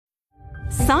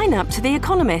Sign up to The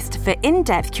Economist for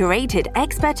in-depth curated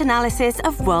expert analysis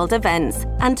of world events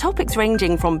and topics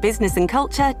ranging from business and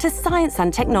culture to science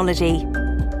and technology.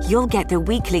 You'll get the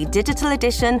weekly digital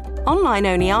edition,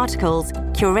 online-only articles,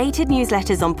 curated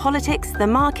newsletters on politics, the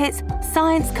markets,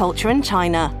 science, culture and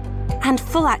China, and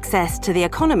full access to The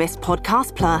Economist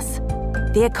Podcast Plus.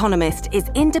 The Economist is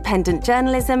independent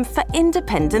journalism for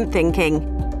independent thinking.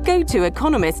 Go to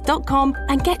economist.com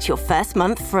and get your first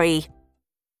month free.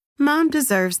 Mom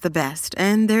deserves the best,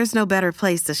 and there's no better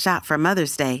place to shop for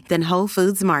Mother's Day than Whole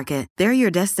Foods Market. They're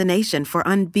your destination for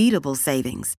unbeatable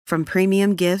savings, from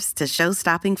premium gifts to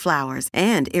show-stopping flowers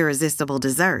and irresistible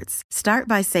desserts. Start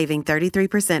by saving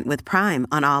 33% with Prime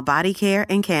on all body care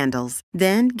and candles.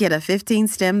 Then get a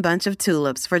 15-stem bunch of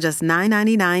tulips for just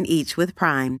 $9.99 each with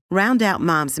Prime. Round out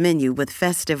Mom's menu with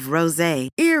festive rosé,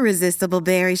 irresistible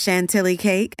berry chantilly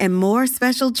cake, and more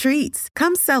special treats.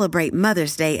 Come celebrate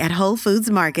Mother's Day at Whole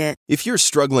Foods Market. If you're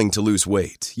struggling to lose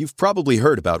weight, you've probably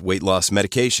heard about weight loss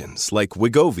medications like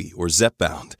Wegovy or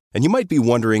Zepbound, and you might be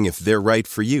wondering if they're right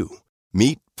for you.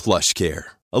 Meet PlushCare,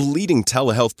 a leading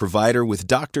telehealth provider with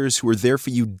doctors who are there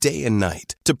for you day and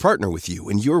night to partner with you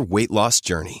in your weight loss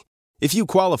journey. If you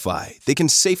qualify, they can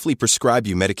safely prescribe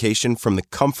you medication from the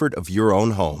comfort of your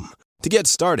own home. To get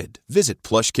started, visit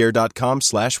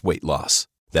plushcare.com/weight-loss.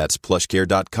 That's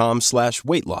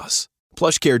plushcare.com/weight-loss.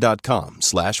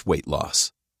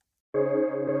 plushcare.com/weight-loss.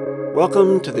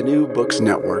 Welcome to the New Books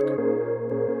Network.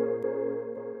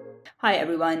 Hi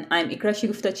everyone, I'm Ikrashi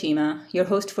Gupta-Chima, your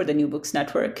host for the New Books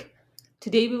Network.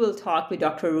 Today we will talk with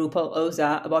Dr. Rupal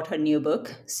Oza about her new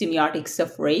book, Semiotics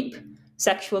of Rape,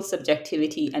 Sexual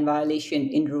Subjectivity and Violation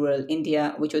in Rural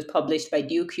India, which was published by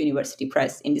Duke University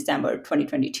Press in December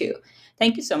 2022.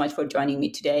 Thank you so much for joining me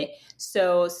today.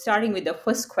 So starting with the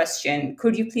first question,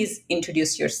 could you please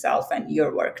introduce yourself and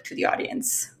your work to the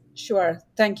audience? Sure.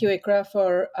 Thank you, Ikra,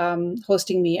 for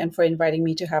hosting me and for inviting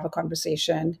me to have a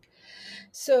conversation.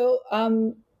 So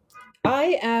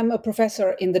I am a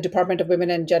professor in the Department of Women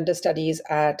and Gender Studies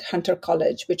at Hunter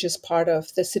College, which is part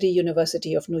of the City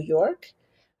University of New York.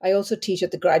 I also teach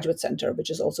at the Graduate Center, which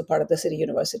is also part of the City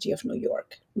University of New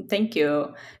York. Thank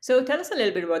you. So tell us a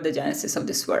little bit about the genesis of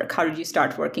this work. How did you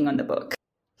start working on the book?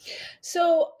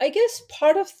 So I guess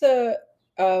part of the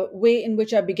way in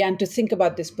which I began to think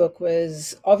about this book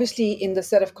was obviously in the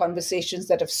set of conversations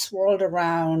that have swirled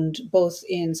around both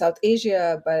in South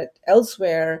Asia, but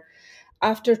elsewhere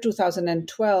after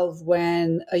 2012,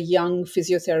 when a young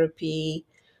physiotherapy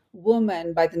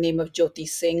woman by the name of Jyoti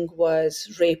Singh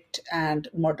was raped and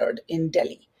murdered in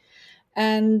Delhi,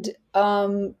 and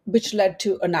which led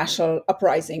to a national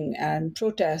uprising and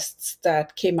protests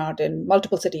that came out in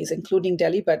multiple cities, including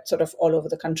Delhi, but sort of all over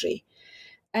the country.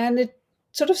 And it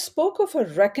sort of spoke of a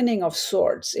reckoning of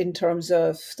sorts in terms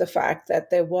of the fact that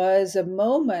there was a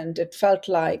moment, it felt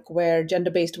like, where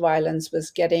gender-based violence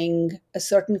was getting a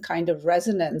certain kind of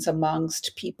resonance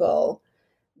amongst people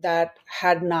that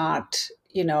had not,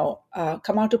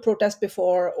 come out to protest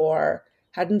before or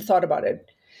hadn't thought about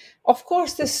it. Of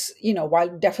course, this, while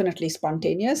definitely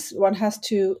spontaneous, one has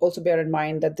to also bear in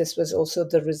mind that this was also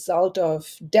the result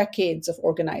of decades of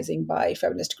organizing by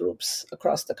feminist groups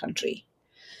across the country.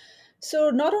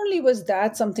 So not only was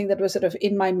that something that was sort of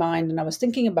in my mind and I was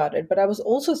thinking about it, but I was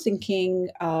also thinking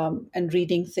and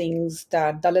reading things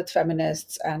that Dalit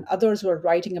feminists and others were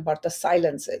writing about the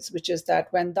silences, which is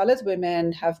that when Dalit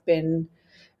women have been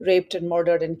raped and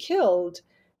murdered and killed,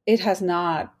 it has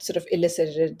not sort of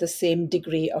elicited the same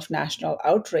degree of national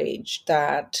outrage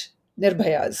that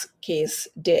Nirbhaya's case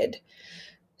did.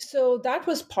 So that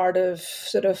was part of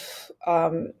sort of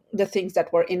the things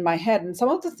that were in my head. And some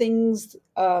of the things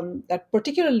that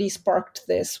particularly sparked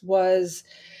this was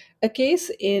a case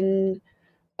in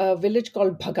a village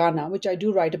called Bhagana, which I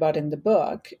do write about in the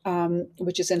book,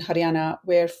 which is in Haryana,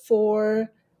 where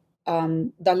 4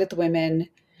 Dalit women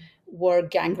were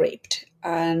gang raped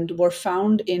and were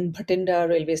found in Bhatinda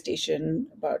railway station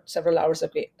about several hours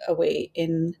away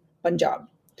in Punjab.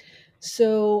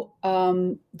 So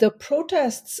the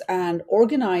protests and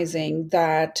organizing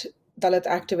that Dalit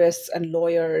activists and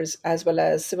lawyers, as well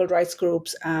as civil rights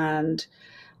groups and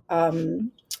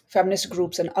feminist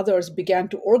groups and others began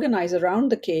to organize around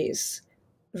the case,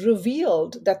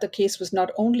 revealed that the case was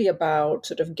not only about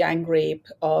sort of gang rape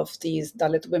of these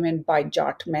Dalit women by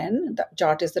Jat men.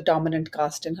 Jat is the dominant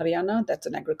caste in Haryana. That's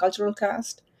an agricultural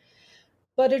caste.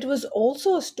 But it was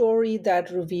also a story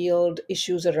that revealed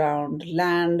issues around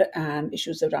land and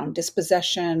issues around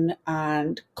dispossession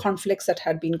and conflicts that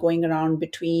had been going around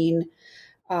between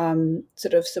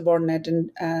sort of subordinate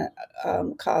and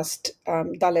caste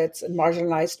Dalits and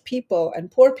marginalized people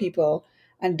and poor people,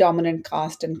 and dominant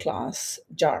caste and class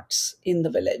Jats in the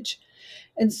village.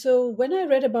 And so when I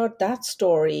read about that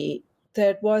story,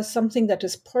 there was something that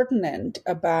is pertinent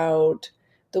about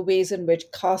the ways in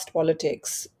which caste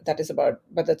politics, that is about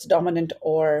whether it's dominant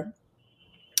or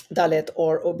Dalit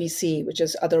or OBC, which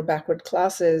is other backward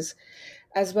classes,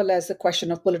 as well as the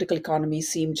question of political economy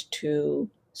seemed to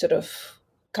sort of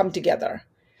come together.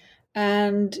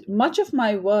 And much of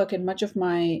my work and much of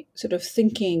my sort of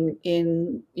thinking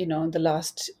in, the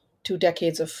last 2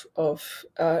 decades of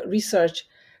research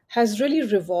has really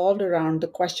revolved around the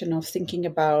question of thinking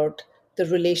about the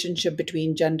relationship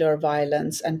between gender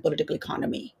violence and political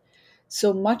economy.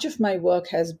 So much of my work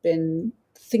has been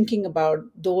thinking about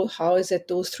how is it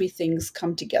those three things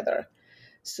come together.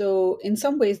 So in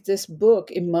some ways, this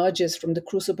book emerges from the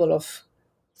crucible of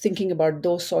thinking about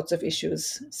those sorts of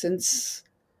issues since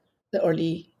the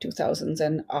early 2000s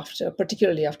and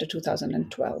particularly after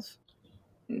 2012.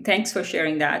 Thanks for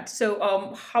sharing that.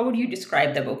 So, how would you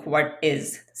describe the book? What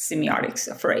is Semiotics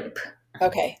of Rape?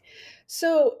 Okay.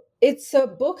 So it's a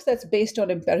book that's based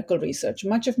on empirical research.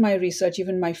 Much of my research,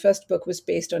 even my first book, was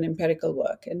based on empirical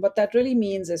work. And what that really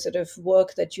means is sort of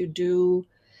work that you do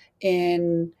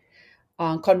in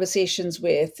conversations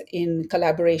with, in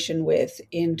collaboration with,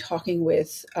 in talking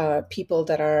with people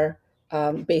that are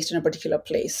based in a particular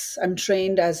place. I'm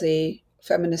trained as a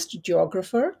feminist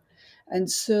geographer. And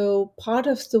so part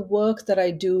of the work that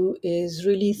I do is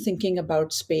really thinking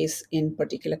about space in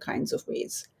particular kinds of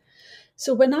ways.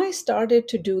 So when I started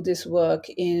to do this work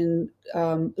in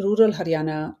rural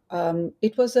Haryana,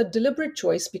 it was a deliberate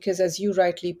choice because, as you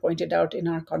rightly pointed out in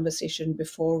our conversation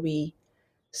before we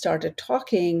started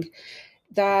talking,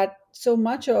 that so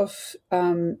much of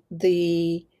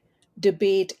the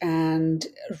debate and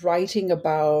writing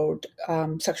about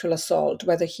sexual assault,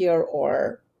 whether here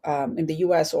or in the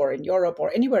US or in Europe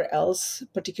or anywhere else,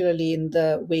 particularly in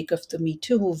the wake of the Me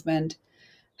Too movement,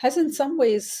 has in some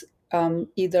ways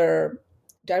either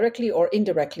directly or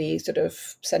indirectly sort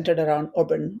of centered around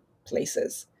urban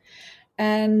places.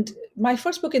 And my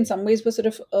first book, in some ways, was sort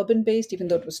of urban based, even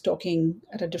though it was talking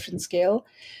at a different scale.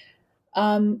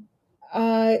 Um,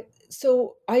 uh,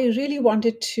 so I really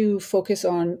wanted to focus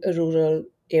on a rural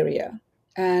area.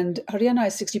 And Haryana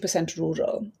is 60%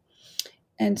 rural.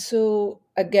 And so,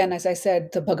 again, as I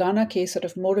said, the Bagana case sort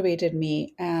of motivated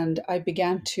me, and I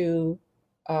began to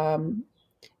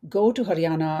go to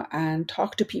Haryana and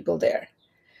talk to people there.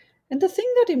 And the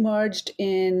thing that emerged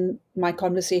in my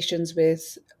conversations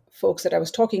with folks that I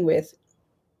was talking with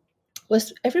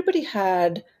was everybody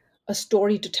had a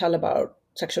story to tell about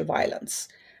sexual violence,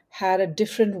 had a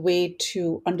different way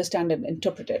to understand and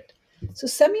interpret it. So,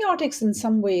 semiotics, in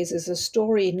some ways, is a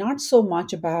story not so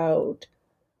much about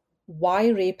why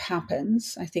rape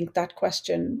happens. I think that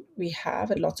question we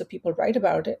have, and lots of people write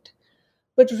about it,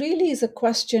 but really is a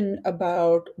question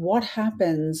about what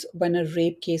happens when a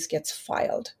rape case gets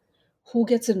filed. Who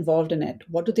gets involved in it?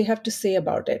 What do they have to say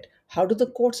about it? How do the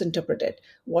courts interpret it?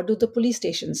 What do the police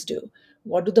stations do?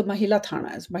 What do the Mahila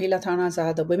Thanas? Mahila Thanas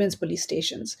are the women's police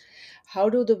stations. How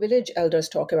do the village elders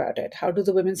talk about it? How do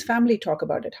the women's family talk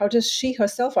about it? How does she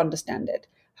herself understand it?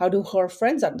 How do her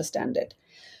friends understand it?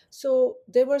 So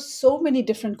there were so many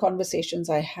different conversations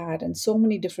I had and so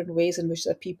many different ways in which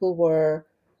that people were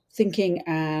thinking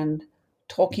and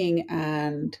talking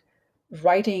and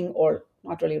writing, or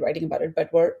not really writing about it,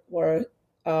 but were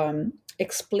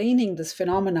explaining this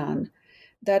phenomenon,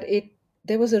 that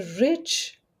there was a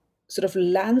rich sort of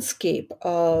landscape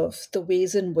of the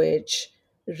ways in which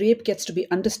rape gets to be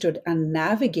understood and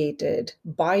navigated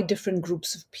by different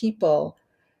groups of people,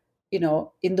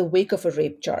 in the wake of a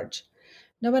rape charge.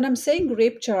 Now, when I'm saying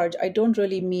rape charge, I don't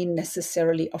really mean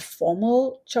necessarily a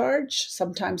formal charge.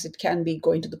 Sometimes it can be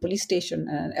going to the police station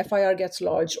and an FIR gets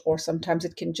lodged, or sometimes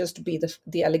it can just be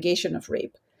the allegation of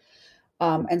rape,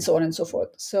 and so on and so forth.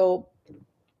 So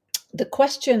the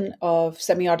question of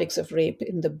semiotics of rape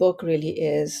in the book really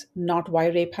is not why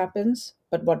rape happens,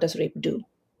 but what does rape do?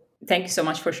 Thank you so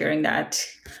much for sharing that.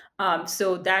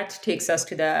 So that takes us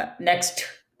to the next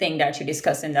thing that you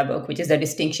discuss in the book, which is the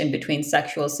distinction between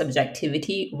sexual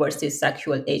subjectivity versus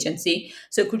sexual agency.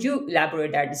 So could you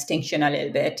elaborate that distinction a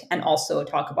little bit, and also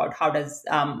talk about how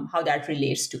that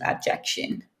relates to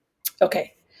abjection?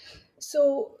 Okay.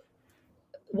 So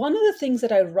one of the things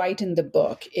that I write in the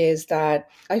book is that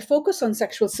I focus on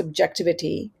sexual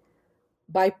subjectivity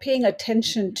by paying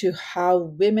attention to how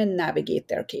women navigate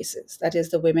their cases. That is,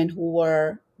 the women who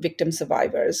were victim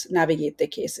survivors navigate their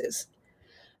cases.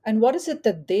 And what is it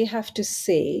that they have to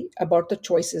say about the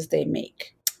choices they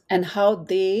make, and how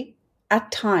they,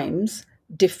 at times,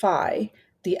 defy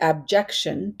the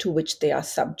abjection to which they are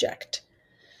subject.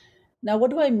 Now,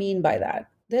 what do I mean by that?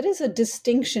 There is a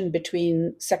distinction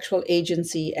between sexual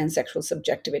agency and sexual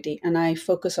subjectivity, and I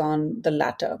focus on the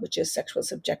latter, which is sexual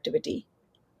subjectivity.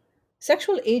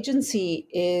 Sexual agency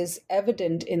is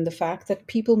evident in the fact that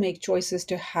people make choices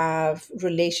to have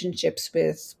relationships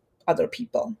with other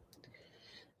people.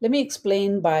 Let me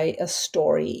explain by a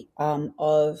story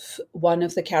of one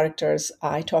of the characters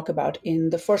I talk about in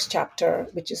the first chapter,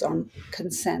 which is on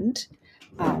consent.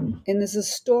 And this is a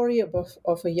story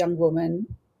of a young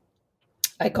woman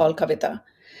I call Kavita.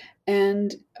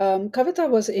 And Kavita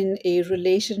was in a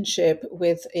relationship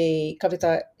with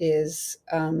Kavita is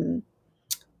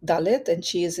Dalit, and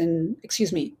she is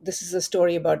this is a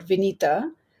story about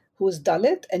Vinita, who is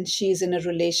Dalit, and she's in a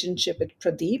relationship with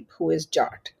Pradeep, who is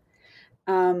Jat.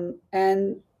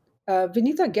 And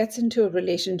Vinita gets into a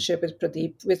relationship with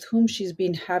Pradeep, with whom she's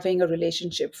been having a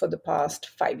relationship for the past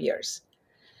 5 years.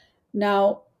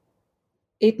 Now,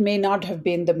 it may not have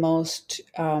been the most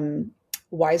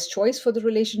wise choice for the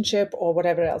relationship or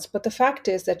whatever else, but the fact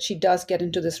is that she does get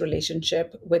into this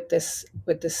relationship with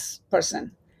this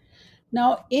person.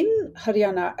 Now, in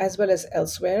Haryana as well as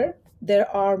elsewhere, there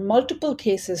are multiple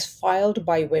cases filed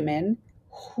by women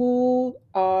who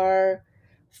are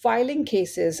filing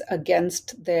cases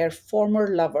against their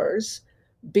former lovers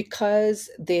because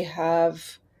they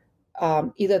have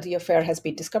either the affair has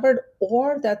been discovered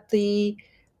or that the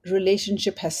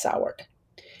relationship has soured,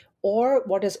 or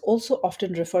what is also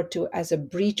often referred to as a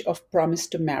breach of promise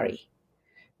to marry.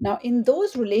 Now, in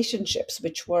those relationships,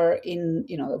 which were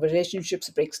the relationships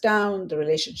breaks down, the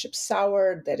relationship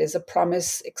soured, there is a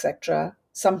promise, etc.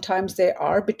 Sometimes they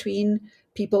are between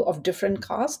people of different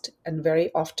caste, and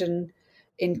very often,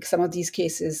 in some of these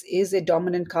cases, is a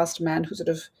dominant caste man who sort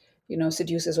of,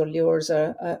 seduces or lures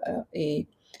a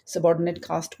subordinate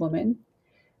caste woman.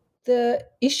 The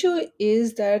issue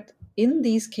is that in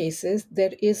these cases,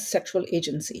 there is sexual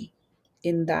agency,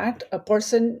 in that a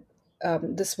person,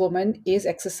 this woman, is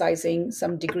exercising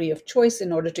some degree of choice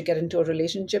in order to get into a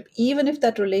relationship, even if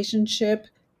that relationship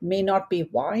may not be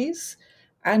wise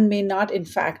and may not, in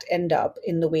fact, end up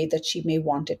in the way that she may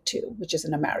want it to, which is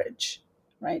in a marriage,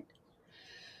 right?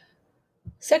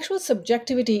 Sexual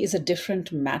subjectivity is a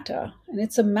different matter, and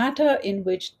it's a matter in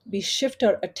which we shift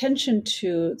our attention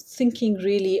to thinking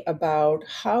really about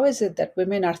how is it that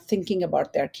women are thinking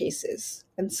about their cases.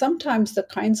 And sometimes the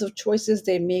kinds of choices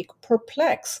they make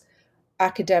perplex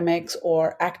academics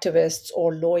or activists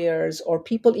or lawyers or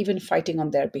people even fighting on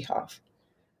their behalf.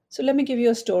 So let me give you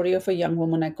a story of a young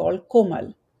woman I call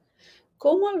Komal.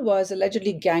 Komal was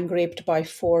allegedly gang raped by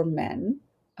four men,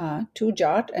 two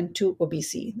Jat and two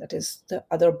OBC, that is the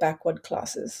other backward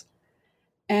classes.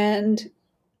 And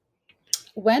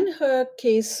when her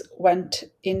case went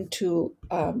into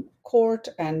court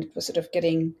and it was sort of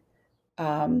getting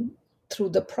through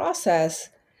the process,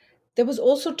 there was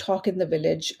also talk in the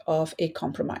village of a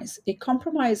compromise. A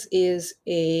compromise is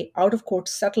a out-of-court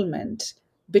settlement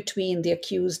between the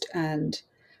accused and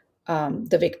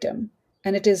the victim,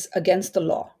 and it is against the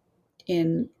law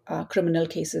in criminal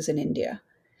cases in India.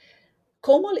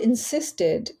 Komal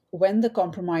insisted, when the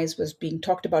compromise was being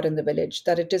talked about in the village,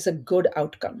 that it is a good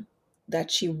outcome, that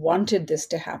she wanted this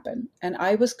to happen. And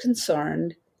I was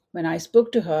concerned when I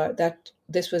spoke to her that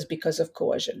this was because of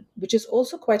coercion, which is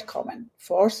also quite common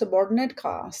for subordinate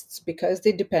castes because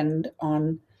they depend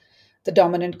on the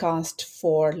dominant caste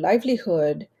for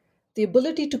livelihood. The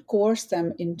ability to coerce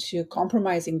them into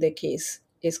compromising their case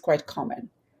is quite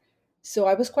common. So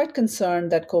I was quite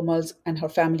concerned that Komal's and her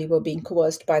family were being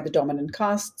coerced by the dominant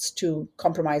castes to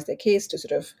compromise their case, to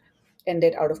sort of end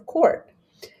it out of court.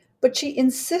 But she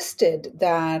insisted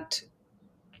that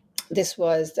this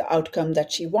was the outcome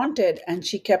that she wanted, and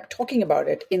she kept talking about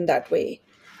it in that way.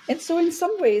 And so, in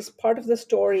some ways, part of the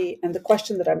story and the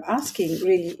question that I'm asking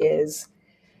really is,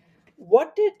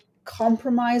 what did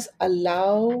compromise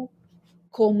allow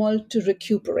Komal to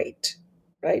recuperate,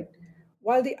 right?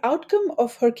 While the outcome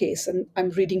of her case, and I'm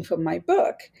reading from my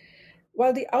book,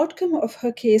 while the outcome of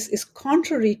her case is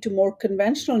contrary to more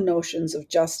conventional notions of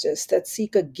justice that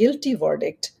seek a guilty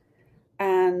verdict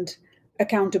and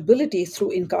accountability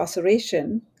through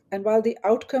incarceration, and while the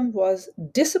outcome was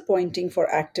disappointing for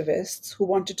activists who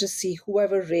wanted to see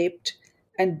whoever raped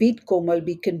and beat Komal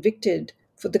be convicted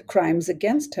for the crimes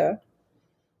against her,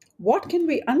 what can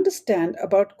we understand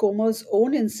about Komal's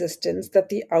own insistence that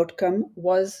the outcome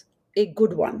was a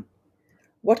good one?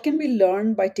 What can we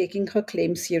learn by taking her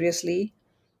claim seriously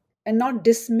and not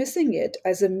dismissing it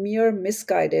as a mere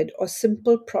misguided or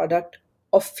simple product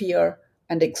of fear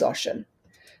and exhaustion?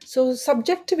 So,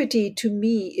 subjectivity to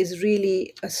me is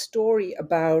really a story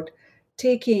about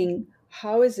taking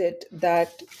how is it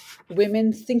that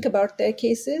women think about their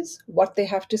cases, what they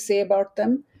have to say about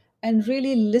them, and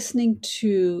really listening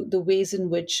to the ways in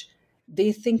which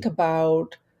they think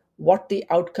about what the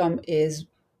outcome is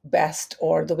best,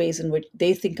 or the ways in which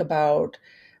they think about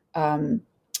um,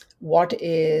 what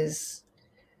is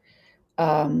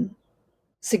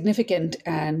significant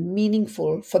and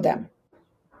meaningful for them.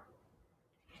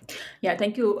 Yeah,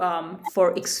 thank you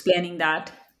for explaining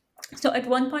that. So, at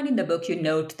one point in the book, you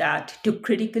note that to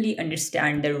critically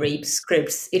understand the rape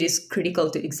scripts, it is critical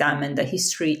to examine the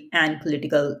history and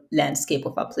political landscape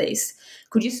of a place.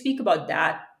 Could you speak about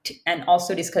that and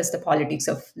also discuss the politics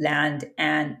of land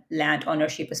and land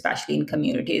ownership, especially in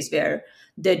communities where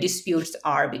the disputes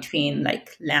are between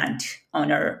like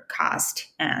landowner caste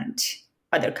and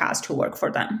other caste who work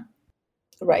for them?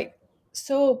 Right.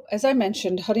 So, as I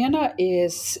mentioned, Haryana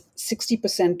is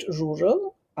 60%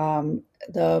 rural.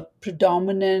 The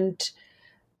predominant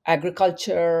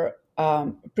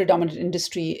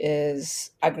industry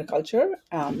is agriculture.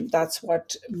 That's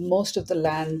what most of the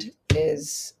land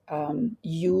is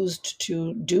used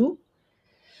to do.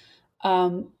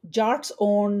 Jats,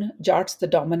 the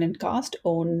dominant caste,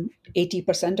 own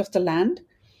 80% of the land,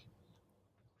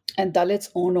 and Dalits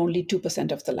own only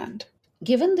 2% of the land.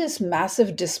 Given this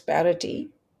massive disparity,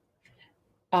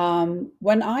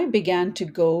 when I began to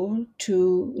go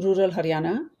to rural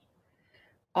Haryana,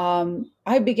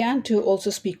 I began to also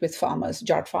speak with farmers,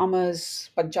 Jat farmers,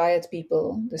 panchayat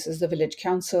people, this is the village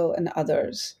council, and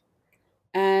others.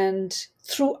 And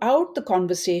throughout the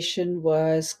conversation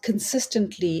was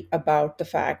consistently about the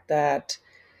fact that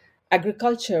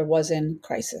agriculture was in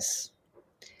crisis.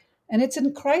 And it's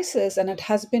in crisis, and it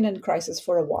has been in crisis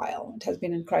for a while. It has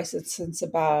been in crisis since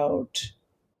about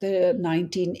the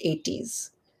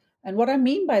 1980s. And what I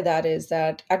mean by that is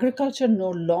that agriculture no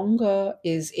longer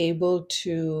is able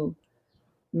to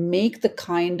make the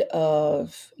kind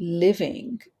of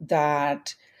living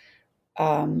that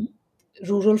um,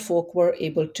 rural folk were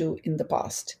able to in the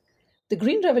past. The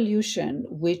Green Revolution,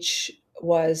 which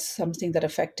was something that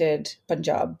affected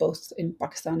Punjab, both in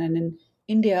Pakistan and in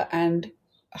India, and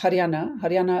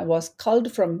Haryana was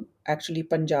culled from actually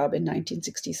Punjab in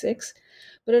 1966,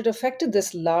 but it affected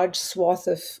this large swath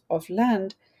of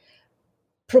land,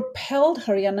 propelled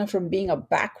Haryana from being a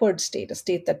backward state, a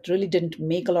state that really didn't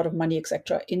make a lot of money,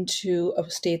 etc., into a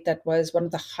state that was one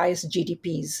of the highest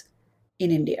GDPs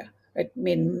in India. It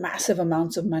made massive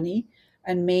amounts of money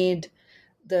and made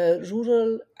the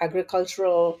rural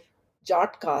agricultural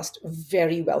Jat caste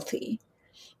very wealthy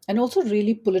and also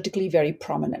really politically very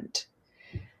prominent.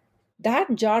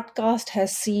 That Jat caste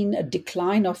has seen a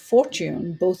decline of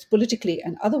fortune, both politically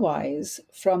and otherwise,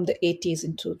 from the 80s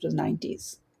into the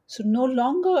 90s. So, no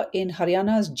longer in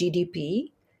Haryana's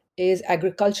GDP is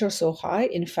agriculture so high.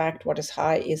 In fact, what is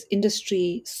high is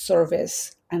industry,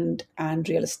 service, and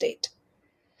real estate.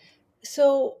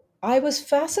 So I was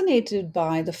fascinated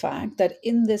by the fact that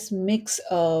in this mix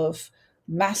of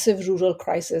massive rural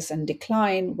crisis and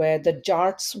decline, where the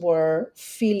Jats were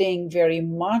feeling very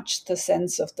much the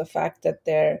sense of the fact that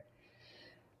their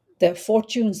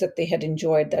fortunes that they had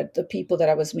enjoyed, that the people that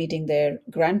I was meeting, their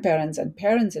grandparents and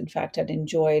parents, in fact, had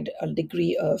enjoyed a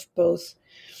degree of both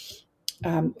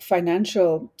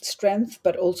financial strength,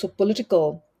 but also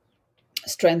political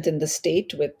strength in the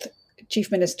state, with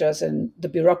chief ministers and the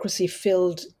bureaucracy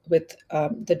filled with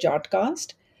the Jat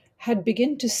caste, had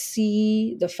begun to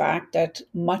see the fact that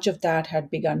much of that had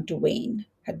begun to wane,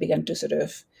 had begun to sort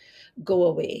of go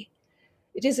away.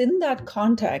 It is in that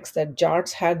context that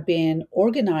Jats had been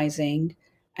organizing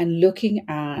and looking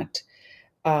at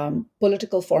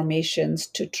political formations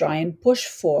to try and push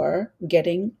for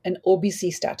getting an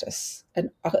OBC status,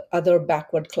 an other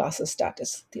backward classes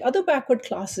status. The other backward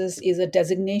classes is a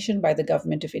designation by the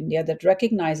government of India that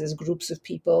recognizes groups of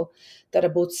people that are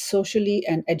both socially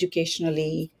and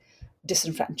educationally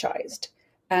disenfranchised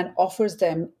and offers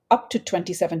them up to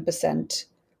 27%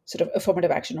 sort of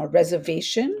affirmative action or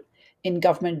reservation in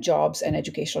government jobs and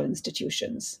educational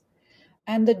institutions.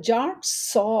 And the Jats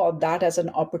saw that as an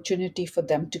opportunity for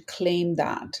them to claim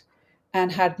that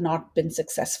and had not been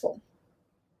successful.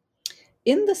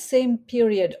 In the same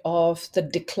period of the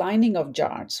declining of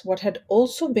Jats, what had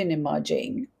also been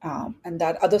emerging, and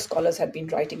that other scholars had been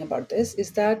writing about this,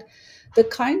 is that the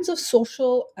kinds of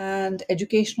social and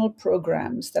educational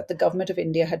programs that the government of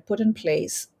India had put in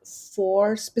place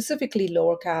for specifically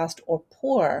lower caste or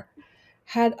poor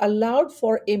had allowed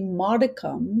for a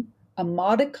modicum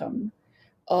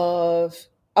of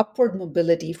upward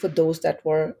mobility for those that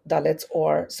were Dalits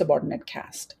or subordinate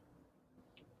caste.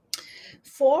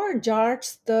 For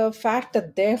Jats, the fact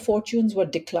that their fortunes were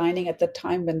declining at the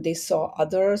time when they saw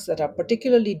others that are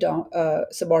particularly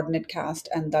subordinate caste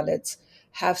and Dalits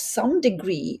have some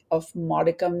degree of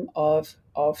modicum of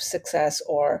success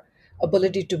or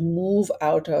ability to move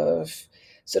out of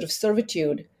sort of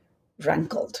servitude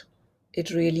rankled. It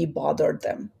really bothered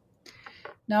them.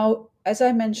 Now, as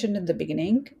I mentioned in the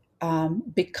beginning,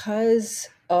 because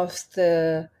of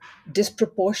the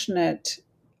disproportionate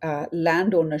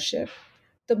land ownership,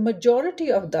 the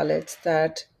majority of Dalits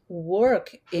that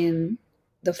work in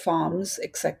the farms,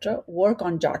 etc., work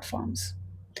on Jat farms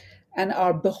and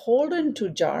are beholden to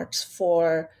Jats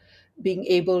for being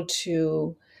able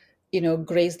to,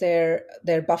 graze their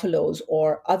buffaloes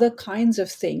or other kinds of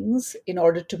things in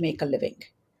order to make a living.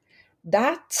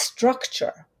 That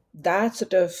structure, that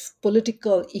sort of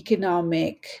political,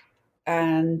 economic,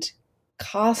 and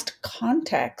caste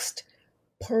context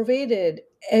pervaded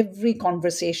every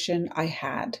conversation I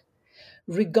had,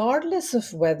 regardless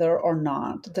of whether or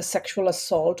not the sexual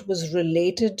assault was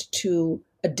related to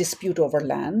a dispute over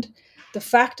land. The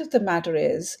fact of the matter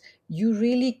is, you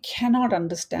really cannot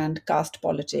understand caste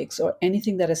politics or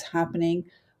anything that is happening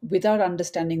without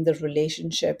understanding the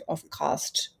relationship of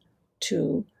caste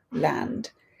to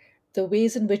land. The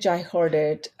ways in which I heard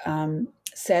it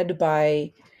said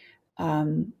by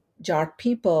Jat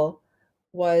people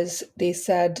was they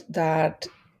said that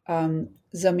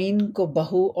zameen ko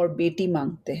bahu or beti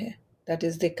mangte hai. That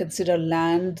is, they consider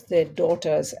land their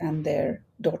daughters and their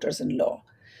daughters-in-law.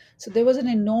 So there was an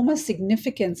enormous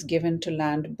significance given to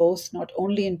land, both not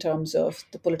only in terms of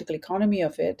the political economy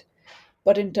of it,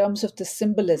 but in terms of the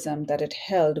symbolism that it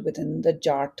held within the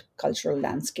Jat cultural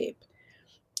landscape.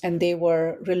 And they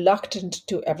were reluctant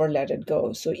to ever let it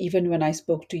go. So even when I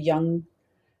spoke to young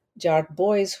Jat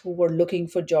boys who were looking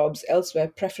for jobs elsewhere,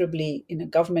 preferably in a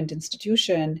government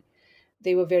institution,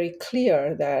 they were very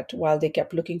clear that while they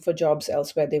kept looking for jobs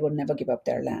elsewhere, they would never give up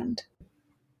their land.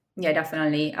 Yeah,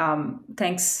 definitely.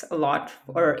 Thanks a lot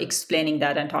for explaining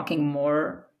that and talking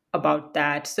more about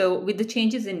that. So, with the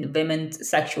changes in women's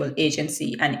sexual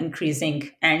agency and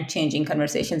increasing and changing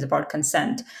conversations about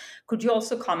consent, could you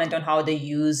also comment on how the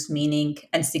use, meaning,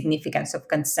 and significance of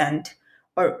consent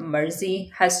or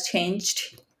mercy has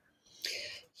changed?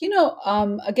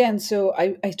 Again, so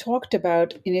I talked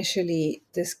about initially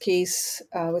this case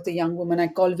with a young woman I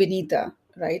call Vinita,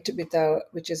 right?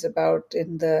 Which is about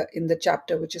in the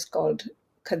chapter which is called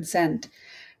consent,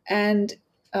 and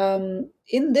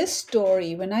in this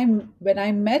story, when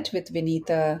I met with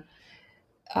Vinita,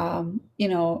 um, you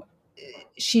know,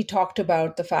 she talked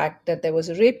about the fact that there was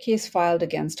a rape case filed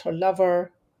against her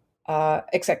lover,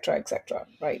 et cetera, et cetera,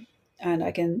 right? And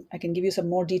I can give you some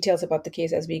more details about the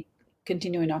case as we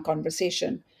continue in our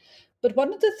conversation. But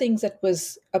one of the things that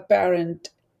was apparent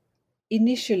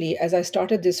initially as I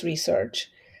started this research,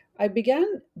 I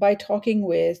began by talking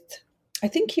with, I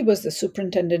think he was the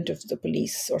superintendent of the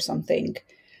police or something,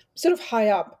 sort of high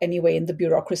up anyway in the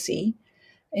bureaucracy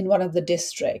in one of the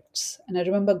districts. And I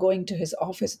remember going to his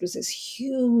office. It was this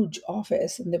huge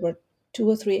office, and there were two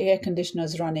or three air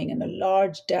conditioners running, and a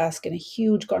large desk, and a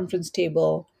huge conference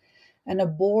table, and a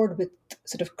board with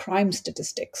sort of crime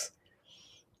statistics.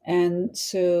 And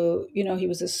so, he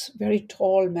was this very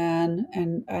tall man,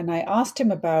 and I asked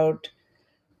him about,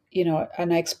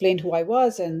 and I explained who I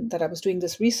was and that I was doing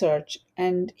this research.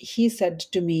 And he said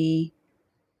to me,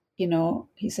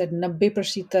 he said,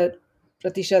 90%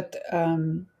 pratishat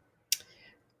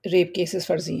rape cases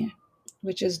farzi hain,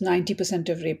 which is 90%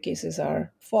 of rape cases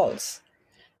are false.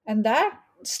 And that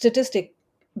statistic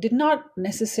did not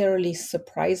necessarily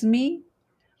surprise me,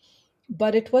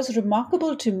 but it was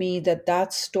remarkable to me that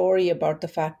that story about the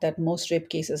fact that most rape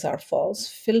cases are false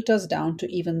filters down to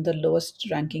even the lowest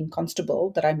ranking constable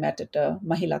that I met at a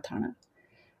Mahila Thana.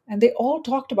 And they all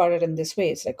talked about it in this way.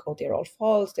 It's like, oh, they're all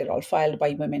false. They're all filed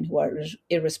by women who are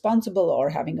irresponsible or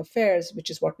having affairs, which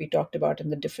is what we talked about in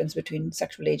the difference between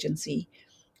sexual agency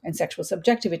and sexual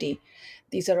subjectivity.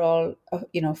 These are all,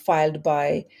 filed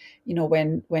by,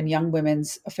 when young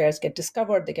women's affairs get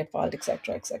discovered, they get filed,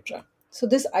 etc., etc. So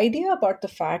this idea about the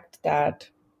fact that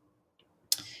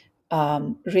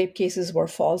rape cases were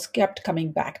false kept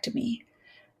coming back to me.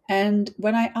 And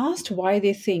when I asked why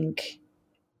they think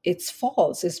it's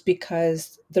false, is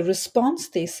because the response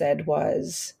they said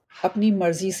was, apni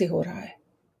marzi se ho raha hai.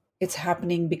 It's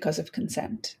happening because of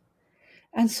consent.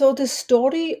 And so the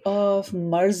story of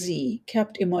marzi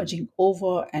kept emerging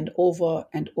over and over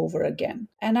and over again.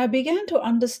 And I began to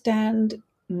understand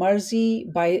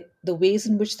marzi by the ways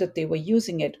in which that they were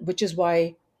using it, which is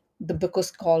why the book was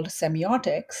called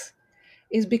Semiotics.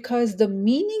 is because the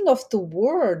meaning of the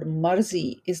word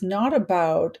marzi is not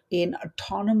about an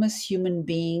autonomous human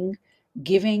being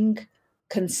giving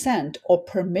consent or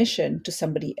permission to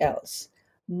somebody else.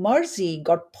 Marzi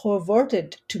got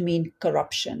perverted to mean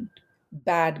corruption,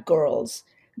 bad girls,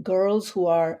 girls who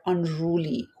are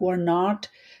unruly, who are not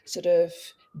sort of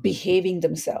behaving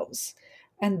themselves.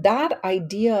 And that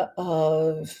idea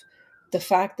of the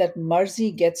fact that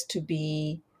marzi gets to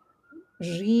be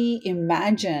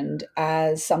reimagined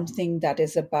as something that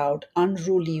is about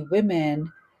unruly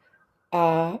women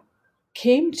uh,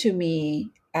 came to me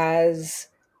as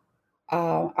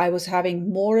I was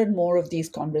having more and more of these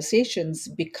conversations,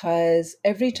 because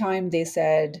every time they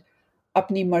said,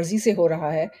 apni marzi se ho raha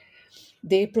hai,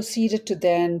 they proceeded to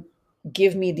then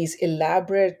give me these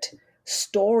elaborate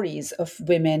stories of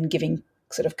women giving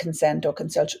sort of consent or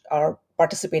or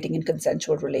participating in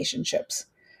consensual relationships.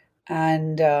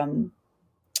 And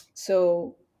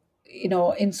so,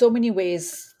 in so many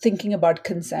ways, thinking about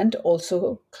consent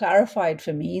also clarified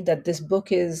for me that this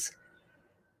book is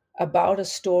about a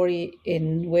story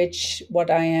in which what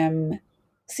I am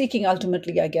seeking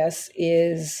ultimately, I guess,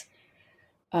 is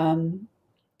an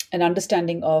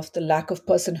understanding of the lack of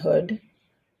personhood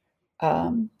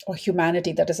or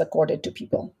humanity that is accorded to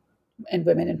people, and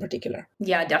women in particular.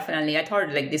 Yeah, definitely. I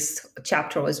thought like this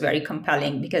chapter was very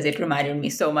compelling because it reminded me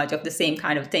so much of the same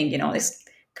kind of thing. This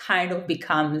kind of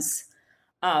becomes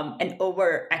an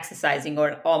over exercising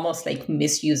or almost like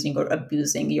misusing or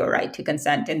abusing your right to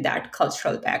consent in that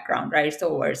cultural background, right?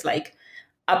 So where it's like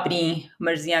अपनी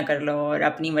मर्जियां कर लो और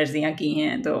अपनी मर्जियां की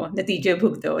हैं तो नतीजे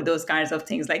भुगतो, those kinds of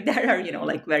things like that are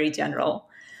like very general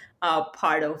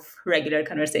part of regular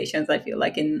conversations, I feel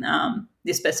like, in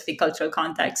this specific cultural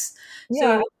context. Yeah,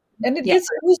 So and it yeah. gets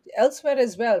used elsewhere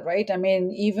as well, right? I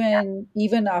mean,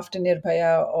 even after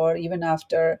Nirbhaya, or even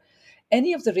after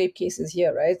any of the rape cases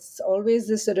here, right? It's always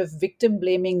this sort of victim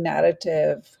blaming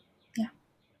narrative Yeah.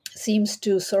 seems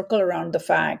to circle around the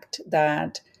fact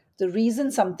that the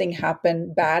reason something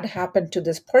bad happened to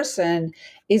this person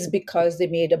is because they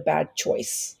made a bad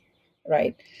choice,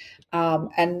 right?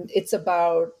 And it's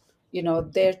about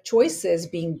their choices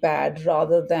being bad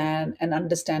rather than an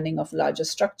understanding of larger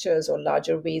structures or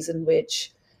larger ways in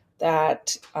which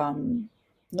that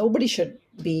nobody should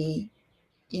be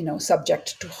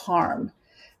subject to harm.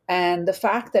 And the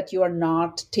fact that you are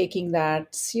not taking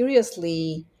that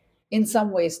seriously, in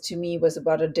some ways, to me, was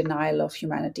about a denial of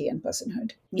humanity and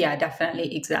personhood. Yeah,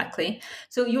 definitely. Exactly.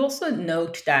 So you also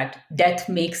note that death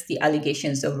makes the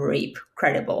allegations of rape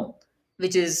credible,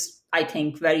 which is, I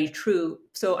think, very true.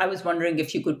 So I was wondering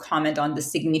if you could comment on the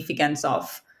significance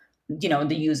of,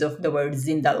 the use of the word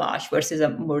zindalash versus a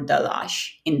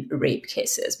murdalash in rape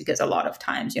cases, because a lot of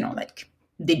times, like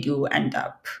they do end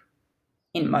up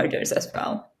in murders as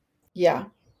well. Yeah.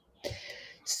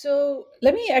 So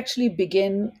let me actually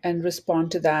begin and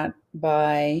respond to that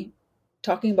by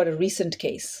talking about a recent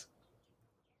case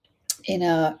in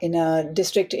a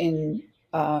district in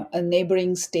a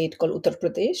neighboring state called Uttar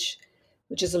Pradesh,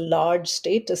 which is a large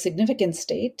state, a significant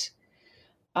state,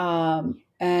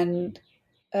 and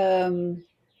um,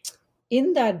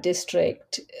 in that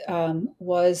district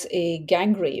was a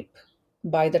gang rape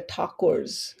by the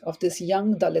Thakurs of this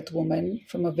young Dalit woman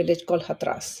from a village called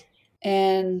Hatras.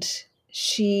 And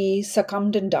she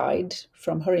succumbed and died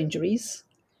from her injuries.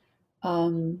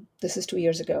 This is 2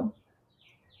 years ago.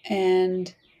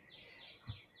 And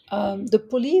the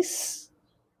police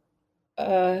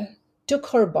took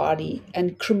her body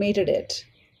and cremated it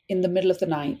in the middle of the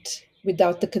night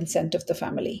without the consent of the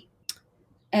family.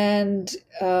 And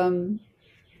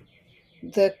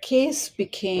the case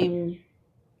became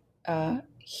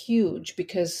huge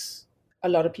because a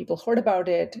lot of people heard about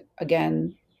it.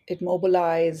 Again, it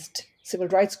mobilized civil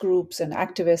rights groups and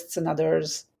activists and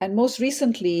others. And most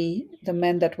recently, the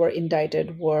men that were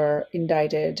indicted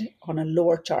on a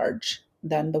lower charge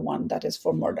than the one that is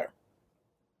for murder.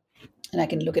 And I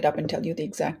can look it up and tell you the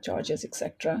exact charges,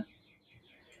 etc.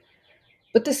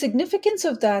 But the significance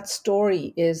of that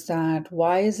story is that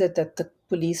why is it that the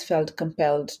police felt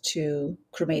compelled to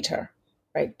cremate her,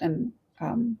 right? And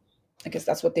I guess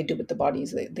that's what they do with the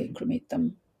bodies, they cremate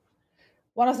them.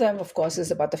 One of them, of course, is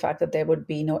about the fact that there would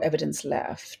be no evidence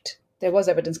left. There was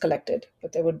evidence collected,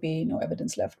 but there would be no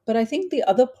evidence left. But I think the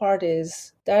other part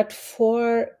is that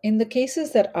in the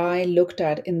cases that I looked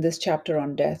at in this chapter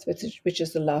on death, which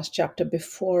is the last chapter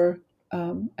before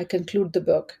I conclude the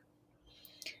book,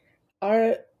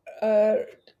 are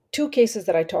two cases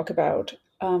that I talk about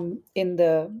in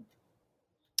the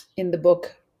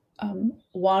book.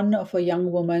 One of a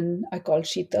young woman I call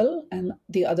Sheetal, and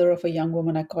the other of a young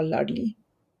woman I call Ladli.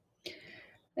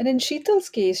 And in Sheetal's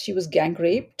case, she was gang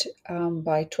raped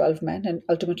by 12 men, and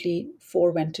ultimately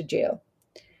 4 went to jail.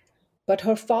 But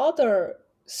her father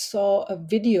saw a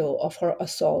video of her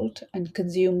assault and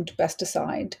consumed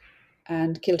pesticide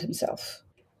and killed himself.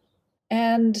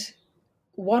 And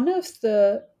one of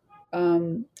the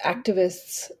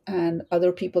activists and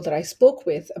other people that I spoke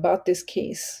with about this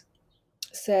case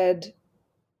said,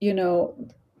 you know,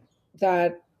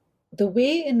 that the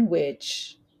way in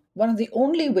which, one of the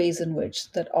only ways in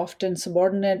which that often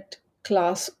subordinate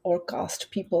class or caste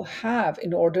people have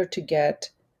in order to get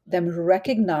them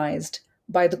recognized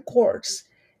by the courts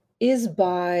is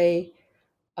by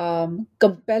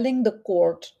compelling the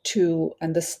court to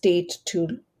and the state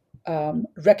to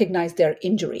recognize their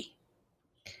injury,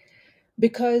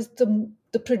 because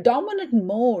the predominant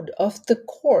mode of the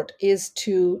court is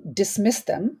to dismiss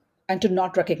them and to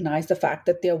not recognize the fact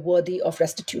that they're worthy of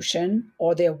restitution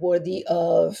or they're worthy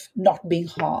of not being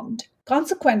harmed.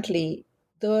 Consequently,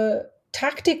 the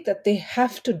tactic that they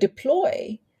have to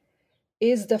deploy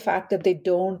is the fact that they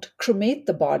don't cremate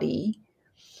the body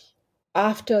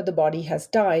after the body has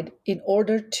died in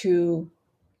order to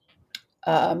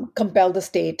compel the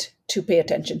state to pay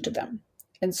attention to them.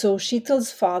 And so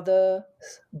Sheetal's father's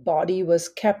body was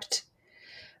kept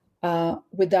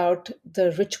without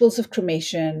the rituals of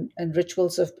cremation and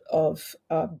rituals of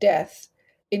death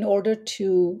in order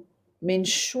to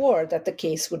ensure that the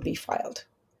case would be filed.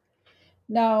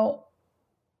 Now,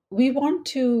 we want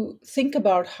to think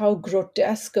about how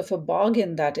grotesque of a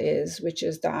bargain that is, which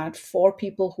is that for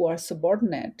people who are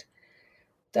subordinate,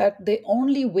 that the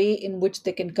only way in which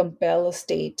they can compel a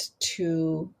state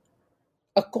to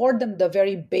accord them the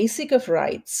very basic of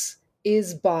rights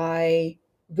is by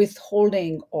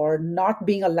withholding or not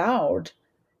being allowed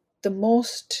the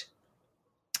most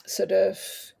sort of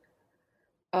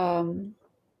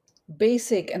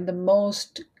basic and the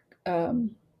most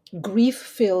grief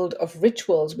filled of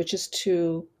rituals, which is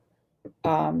to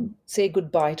say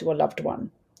goodbye to a loved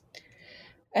one.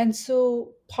 And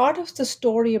so part of the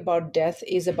story about death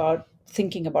is about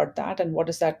thinking about that and what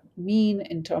does that mean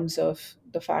in terms of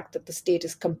the fact that the state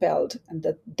is compelled and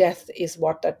that death is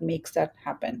what that makes that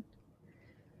happen.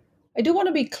 I do want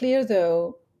to be clear,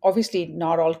 though, obviously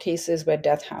not all cases where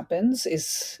death happens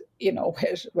is,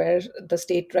 where the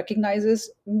state recognizes,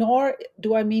 nor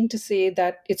do I mean to say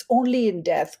that it's only in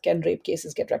death can rape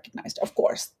cases get recognized. Of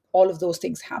course, all of those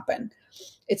things happen.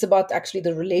 It's about actually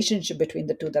the relationship between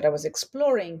the two that I was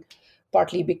exploring,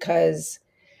 partly because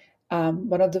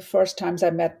one of the first times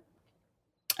I met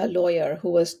a lawyer who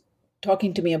was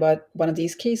talking to me about one of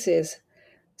these cases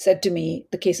said to me,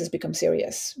 the case has become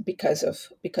serious because of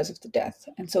the death.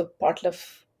 And so part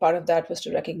of that was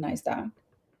to recognize that.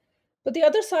 But the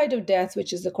other side of death,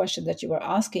 which is the question that you were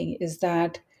asking, is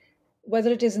that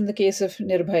whether it is in the case of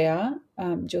Nirbhaya,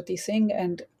 Jyoti Singh,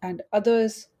 and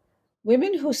others,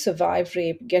 women who survive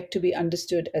rape get to be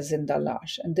understood as zinda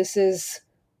lash. And this is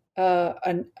a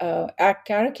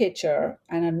caricature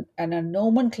and a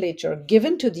nomenclature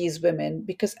given to these women,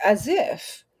 because as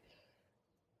if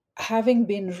having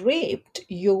been raped,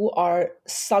 you are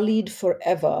sullied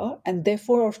forever and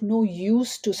therefore of no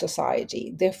use to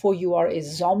society. Therefore, you are a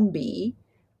zombie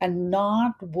and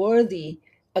not worthy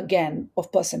again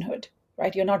of personhood,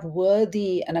 right? You're not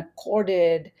worthy and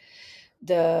accorded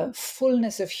the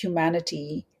fullness of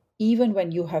humanity even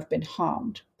when you have been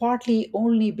harmed, partly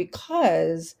only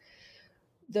because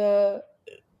the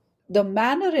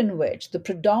manner in which, the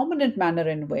predominant manner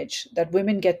in which that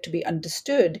women get to be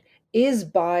understood is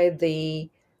by the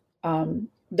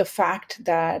fact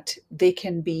that they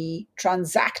can be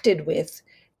transacted with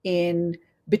in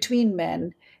between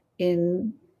men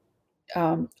in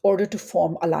order to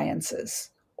form alliances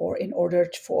or in order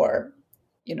for,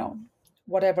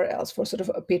 whatever else, for sort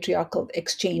of a patriarchal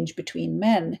exchange between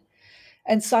men,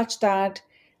 and such that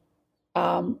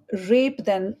rape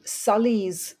then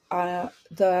sullies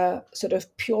the sort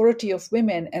of purity of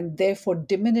women and therefore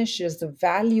diminishes the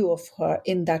value of her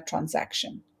in that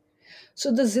transaction.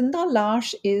 So the Zinda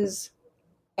Lash is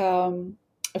a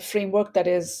framework that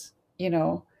is,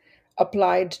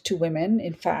 applied to women.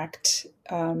 In fact,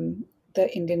 the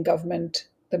Indian government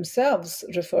themselves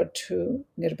referred to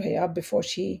Nirbhaya before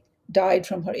she died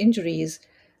from her injuries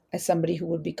as somebody who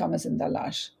would become a Zinda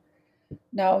Lash.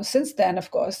 Now, since then,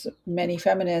 of course, many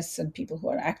feminists and people who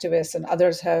are activists and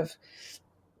others have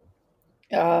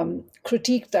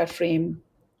critiqued that frame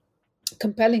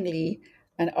compellingly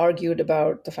and argued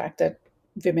about the fact that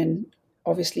women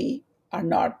obviously are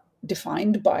not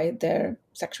defined by their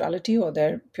sexuality or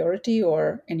their purity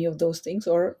or any of those things,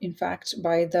 or in fact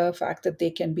by the fact that they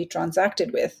can be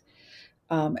transacted with.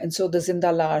 And so the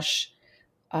Zinda Lash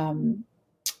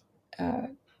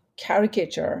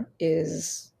caricature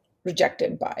is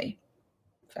rejected by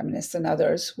feminists and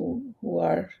others who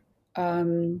are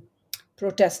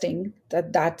protesting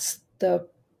that that's the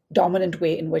dominant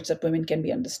way in which that women can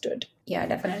be understood. Yeah,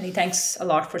 definitely. Thanks a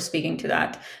lot for speaking to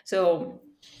that. So,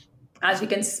 as we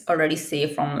can already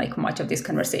say from like much of this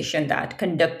conversation, that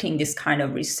conducting this kind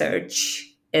of research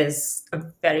is a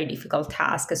very difficult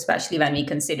task, especially when we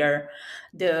consider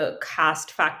the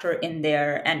caste factor in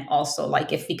there, and also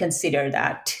like if we consider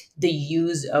that the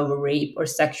use of rape or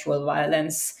sexual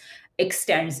violence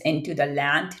extends into the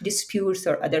land disputes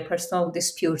or other personal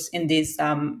disputes in these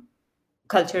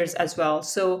cultures as well.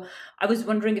 So I was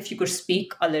wondering if you could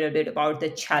speak a little bit about the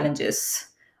challenges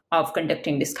of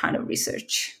conducting this kind of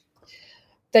research.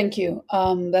 Thank you.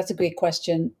 That's a great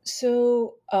question.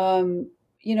 So,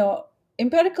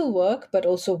 empirical work, but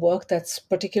also work that's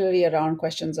particularly around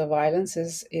questions of violence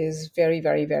is very,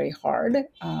 very, very hard.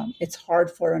 It's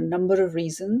hard for a number of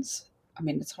reasons. I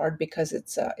mean, it's hard because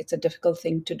it's a difficult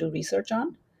thing to do research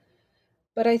on.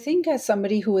 But I think as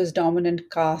somebody who is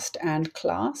dominant caste and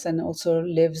class and also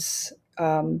lives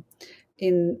in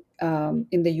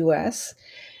the U.S.,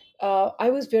 I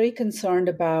was very concerned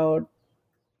about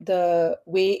the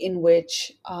way in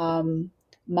which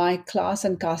my class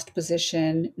and caste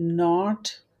position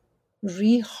not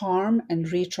reharm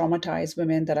and re-traumatize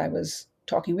women that I was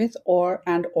talking with or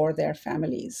their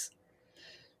families.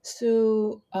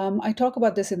 So I talk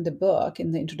about this in the book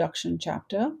in the introduction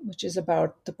chapter, which is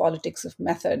about the politics of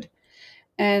method.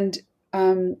 And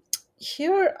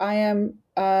here I am,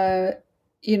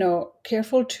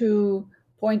 careful to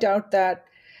point out that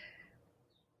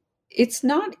it's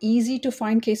not easy to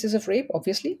find cases of rape,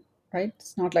 obviously, right?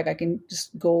 It's not like I can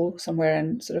just go somewhere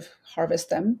and sort of harvest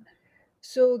them.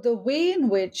 So, the way in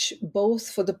which, both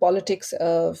for the politics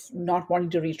of not wanting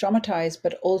to re traumatize,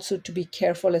 but also to be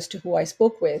careful as to who I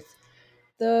spoke with,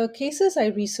 the cases I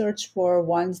researched were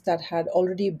ones that had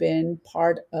already been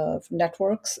part of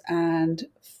networks and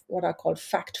what are called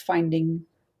fact finding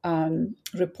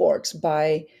reports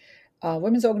by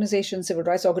women's organizations, civil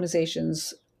rights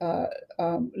organizations,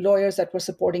 lawyers that were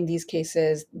supporting these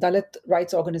cases, Dalit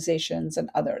rights organizations, and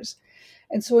others.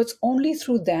 And so it's only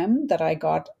through them that I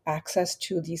got access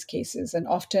to these cases. And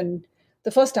often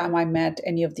the first time I met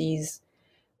any of these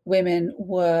women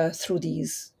were through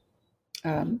these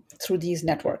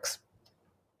networks.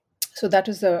 So that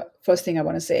was the first thing I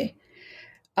want to say.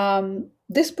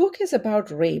 This book is about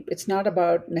rape. It's not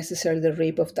about necessarily the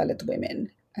rape of Dalit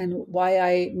women. And why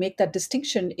I make that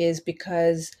distinction is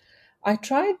because I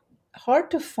tried hard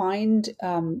to find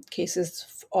cases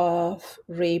of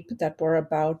rape that were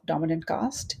about dominant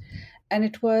caste, and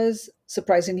it was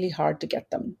surprisingly hard to get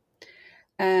them.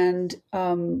 And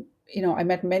I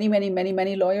met many, many, many,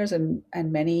 many lawyers and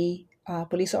many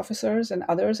police officers and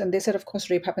others, and they said, of course,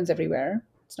 rape happens everywhere.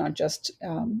 It's not just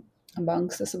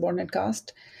amongst the subordinate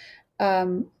caste.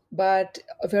 But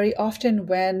very often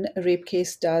when a rape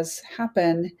case does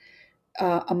happen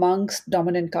amongst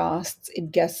dominant castes,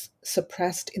 it gets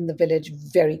suppressed in the village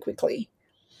very quickly.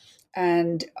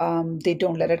 And they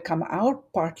don't let it come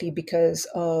out, partly because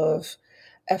of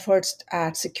efforts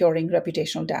at securing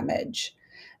reputational damage.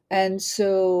 And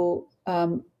so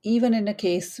even in a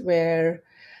case where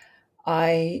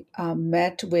I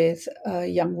met with a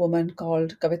young woman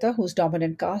called Kavita, who's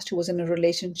dominant caste, who was in a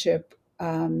relationship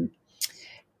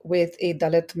with a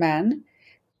Dalit man.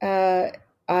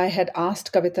 I had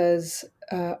asked Kavita's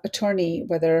attorney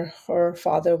whether her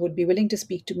father would be willing to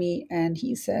speak to me, and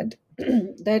he said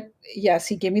that yes,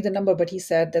 he gave me the number, but he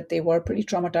said that they were pretty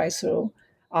traumatized, so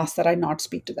asked that I not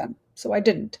speak to them. So I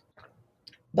didn't.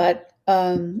 But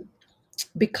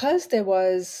because there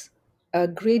was a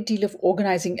great deal of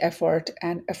organizing effort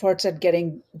and efforts at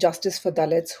getting justice for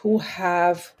Dalits who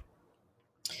have,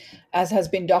 as has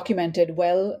been documented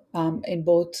well in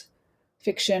both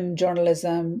fiction,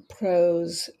 journalism,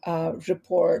 prose,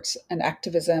 reports, and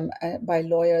activism by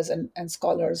lawyers and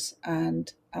scholars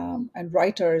and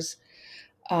writers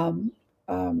from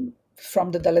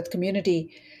the Dalit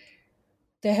community,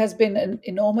 there has been an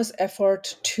enormous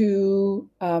effort to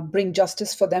bring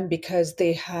justice for them because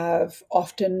they have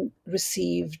often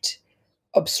received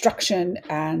obstruction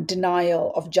and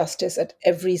denial of justice at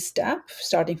every step,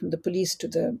 starting from the police to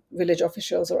the village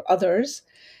officials or others.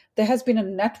 There has been a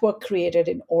network created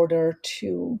in order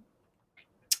to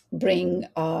bring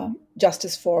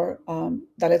justice for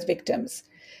Dalit victims.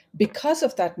 Because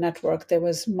of that network, there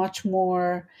was much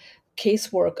more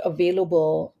casework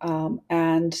available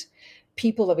and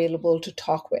people available to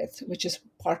talk with, which is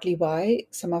partly why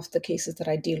some of the cases that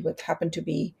I deal with happen to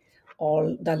be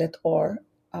all Dalit or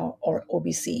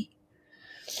OBC.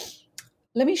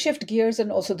 Let me shift gears and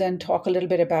also then talk a little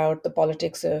bit about the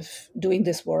politics of doing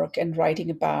this work and writing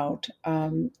about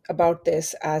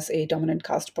this as a dominant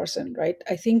caste person, right?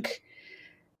 I think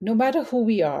no matter who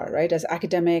we are, right, as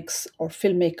academics or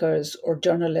filmmakers or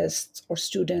journalists or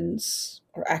students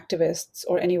or activists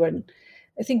or anyone,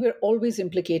 I think we're always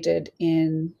implicated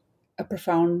in a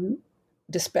profound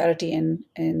disparity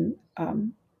in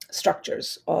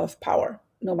structures of power,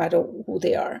 no matter who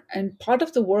they are. And part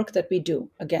of the work that we do,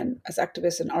 again, as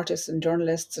activists and artists and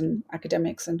journalists and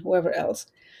academics and whoever else,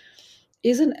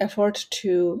 is an effort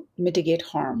to mitigate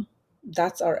harm.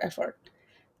 That's our effort.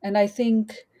 And I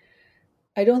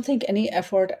don't think any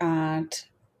effort at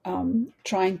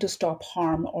trying to stop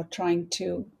harm or trying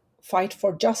to fight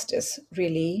for justice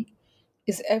really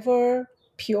is ever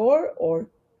pure or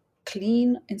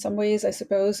clean in some ways, I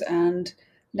suppose, and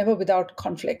never without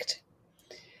conflict.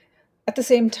 At the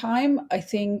same time, I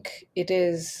think it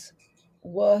is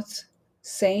worth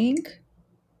saying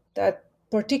that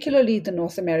particularly the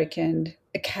North American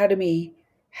academy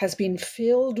has been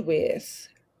filled with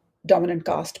dominant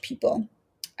caste people.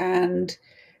 And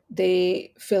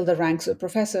they fill the ranks of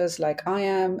professors like I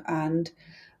am and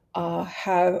are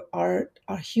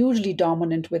hugely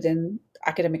dominant within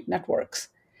academic networks.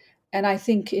 And I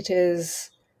think it is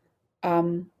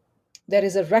there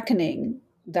is a reckoning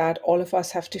that all of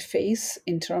us have to face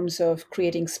in terms of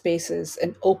creating spaces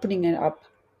and opening it up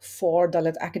for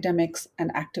Dalit academics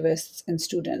and activists and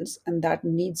students, and that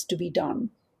needs to be done.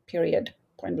 Period.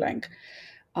 Point blank.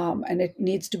 And it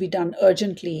needs to be done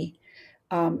urgently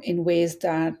in ways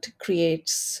that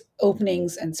creates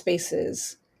openings and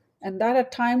spaces. And that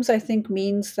at times I think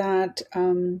means that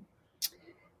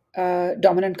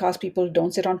dominant caste people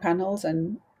don't sit on panels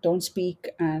and don't speak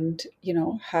and,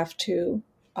 have to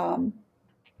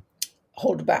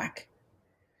hold back.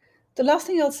 The last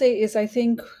thing I'll say is I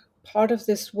think part of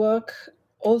this work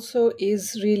also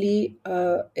is really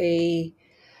a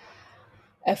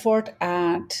effort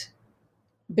at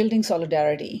building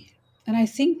solidarity. And I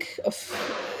think of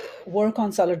work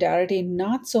on solidarity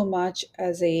not so much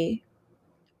as a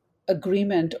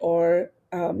agreement or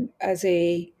as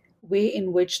a way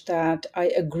in which that I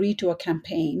agree to a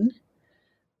campaign,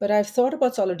 but I've thought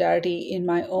about solidarity in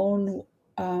my own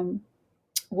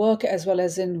work as well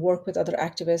as in work with other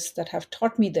activists that have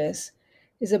taught me this,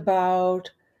 is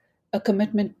about a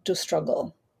commitment to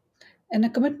struggle. And a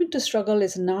commitment to struggle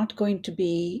is not going to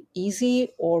be easy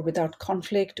or without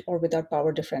conflict or without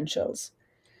power differentials.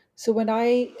 So when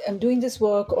I am doing this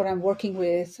work or I'm working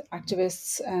with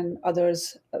activists and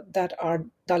others that are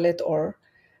Dalit or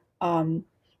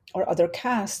other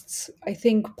castes, I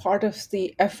think part of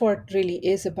the effort really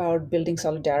is about building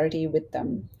solidarity with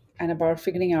them and about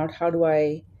figuring out how do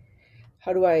I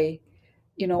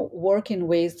work in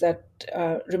ways that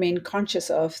remain conscious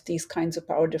of these kinds of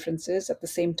power differences at the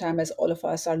same time as all of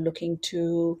us are looking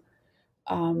to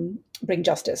bring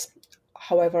justice,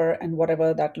 however and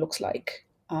whatever that looks like.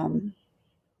 And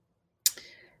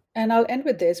I'll end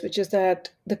with this, which is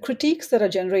that the critiques that are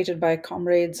generated by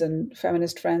comrades and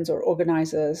feminist friends or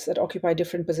organizers that occupy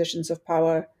different positions of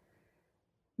power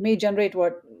may generate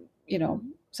what,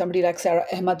 somebody like Sarah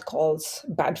Ahmad calls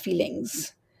bad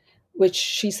feelings, which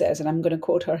she says, and I'm going to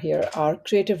quote her here, are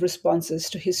creative responses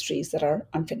to histories that are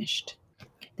unfinished.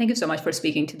 Thank you so much for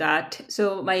speaking to that.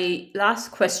 So my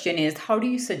last question is, how do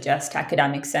you suggest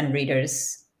academics and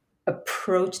readers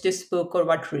approach this book, or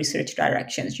what research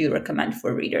directions you recommend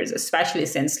for readers, especially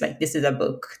since this is a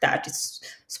book that is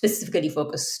specifically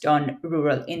focused on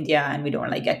rural India and we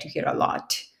don't get to hear a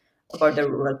lot about the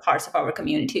rural parts of our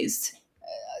communities?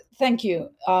 Thank you.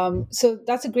 So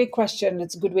that's a great question.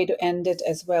 It's a good way to end it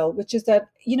as well, which is that,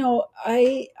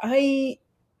 I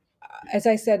as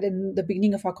I said in the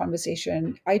beginning of our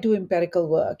conversation, I do empirical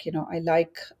work. I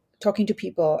like talking to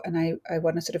people and I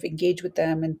want to sort of engage with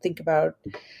them and think about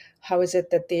how is it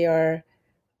that they are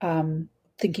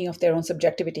thinking of their own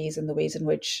subjectivities and the ways in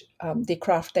which they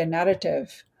craft their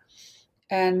narrative.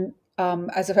 And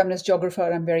as a feminist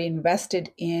geographer, I'm very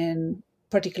invested in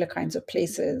particular kinds of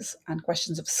places and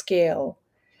questions of scale.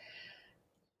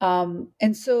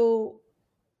 And so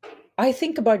I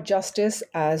think about justice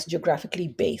as geographically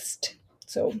based.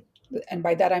 So, and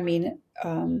by that I mean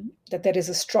that there is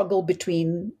a struggle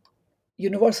between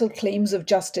universal claims of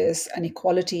justice and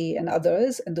equality and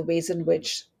others, and the ways in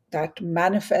which that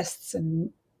manifests and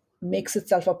makes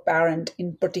itself apparent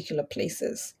in particular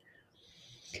places.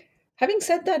 Having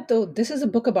said that, though, this is a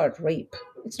book about rape.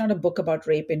 It's not a book about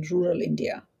rape in rural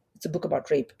India. It's a book about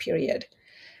rape, period.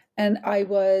 And I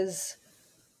was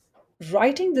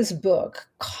writing this book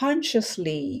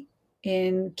consciously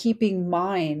in keeping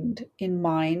in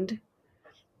mind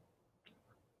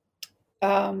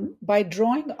by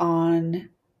drawing on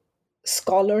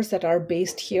scholars that are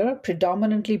based here,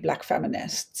 predominantly Black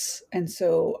feminists. And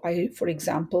so I, for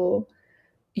example,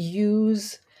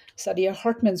 use Saidiya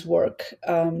Hartman's work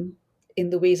in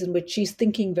the ways in which she's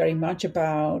thinking very much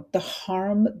about the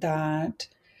harm that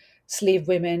slave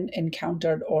women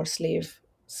encountered, or slaves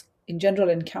in general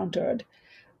encountered,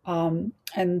 and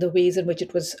the ways in which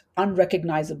it was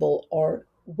unrecognizable, or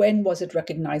when was it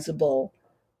recognizable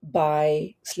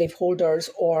by slaveholders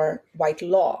or white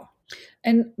law.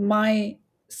 And my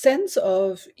sense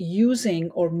of using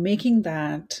or making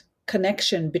that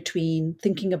connection between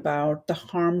thinking about the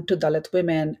harm to Dalit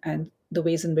women and the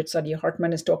ways in which Saidiya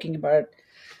Hartman is talking about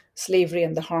slavery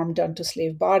and the harm done to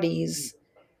slave bodies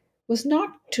was not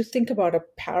to think about a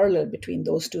parallel between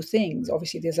those two things.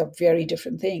 Obviously, these are very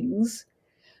different things,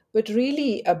 but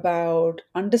really about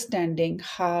understanding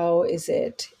how is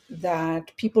it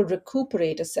that people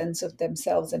recuperate a sense of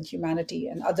themselves and humanity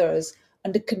and others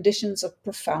under conditions of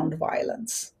profound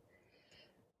violence.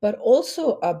 But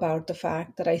also about the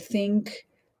fact that I think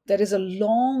there is a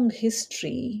long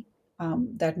history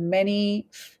that many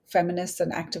feminists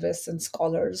and activists and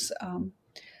scholars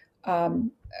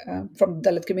from the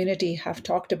Dalit community have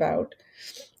talked about.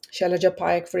 Shailaja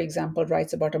Payak, for example,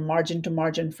 writes about a margin to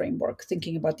margin framework,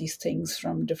 thinking about these things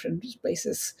from different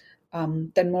places.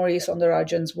 Tenmori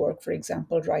Soundarajan's work, for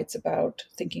example, writes about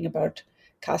thinking about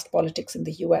caste politics in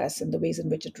the US and the ways in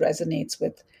which it resonates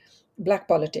with Black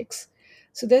politics.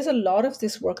 So there's a lot of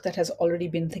this work that has already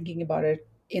been thinking about it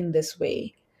in this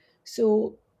way.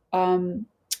 So,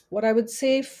 what I would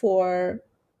say for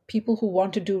people who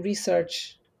want to do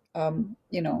research, in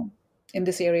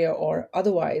this area or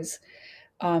otherwise,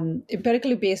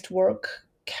 empirically based work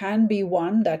can be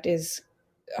one that is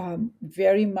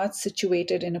very much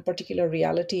situated in a particular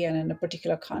reality and in a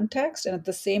particular context, and at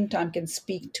the same time can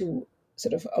speak to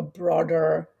sort of a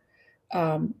broader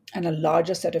and a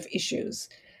larger set of issues.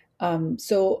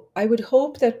 So I would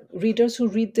hope that readers who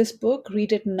read this book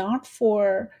read it not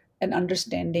for an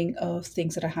understanding of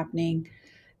things that are happening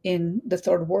in the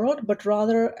third world, but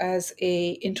rather as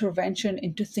a intervention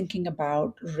into thinking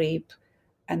about rape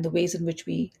and the ways in which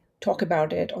we talk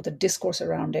about it, or the discourse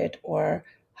around it, or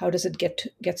how does it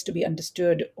gets to be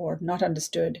understood or not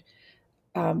understood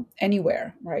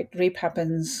anywhere. Right? Rape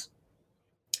happens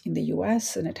in the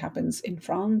US, and it happens in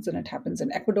France, and it happens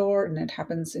in Ecuador, and it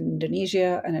happens in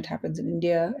Indonesia, and it happens in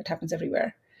India. It happens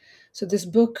everywhere. So this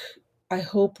book, I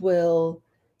hope, will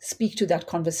speak to that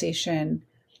conversation,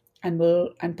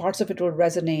 and parts of it will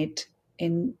resonate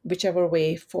in whichever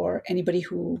way for anybody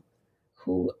who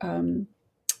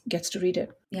gets to read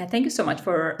it. Yeah, thank you so much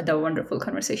for the wonderful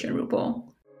conversation, Rupal.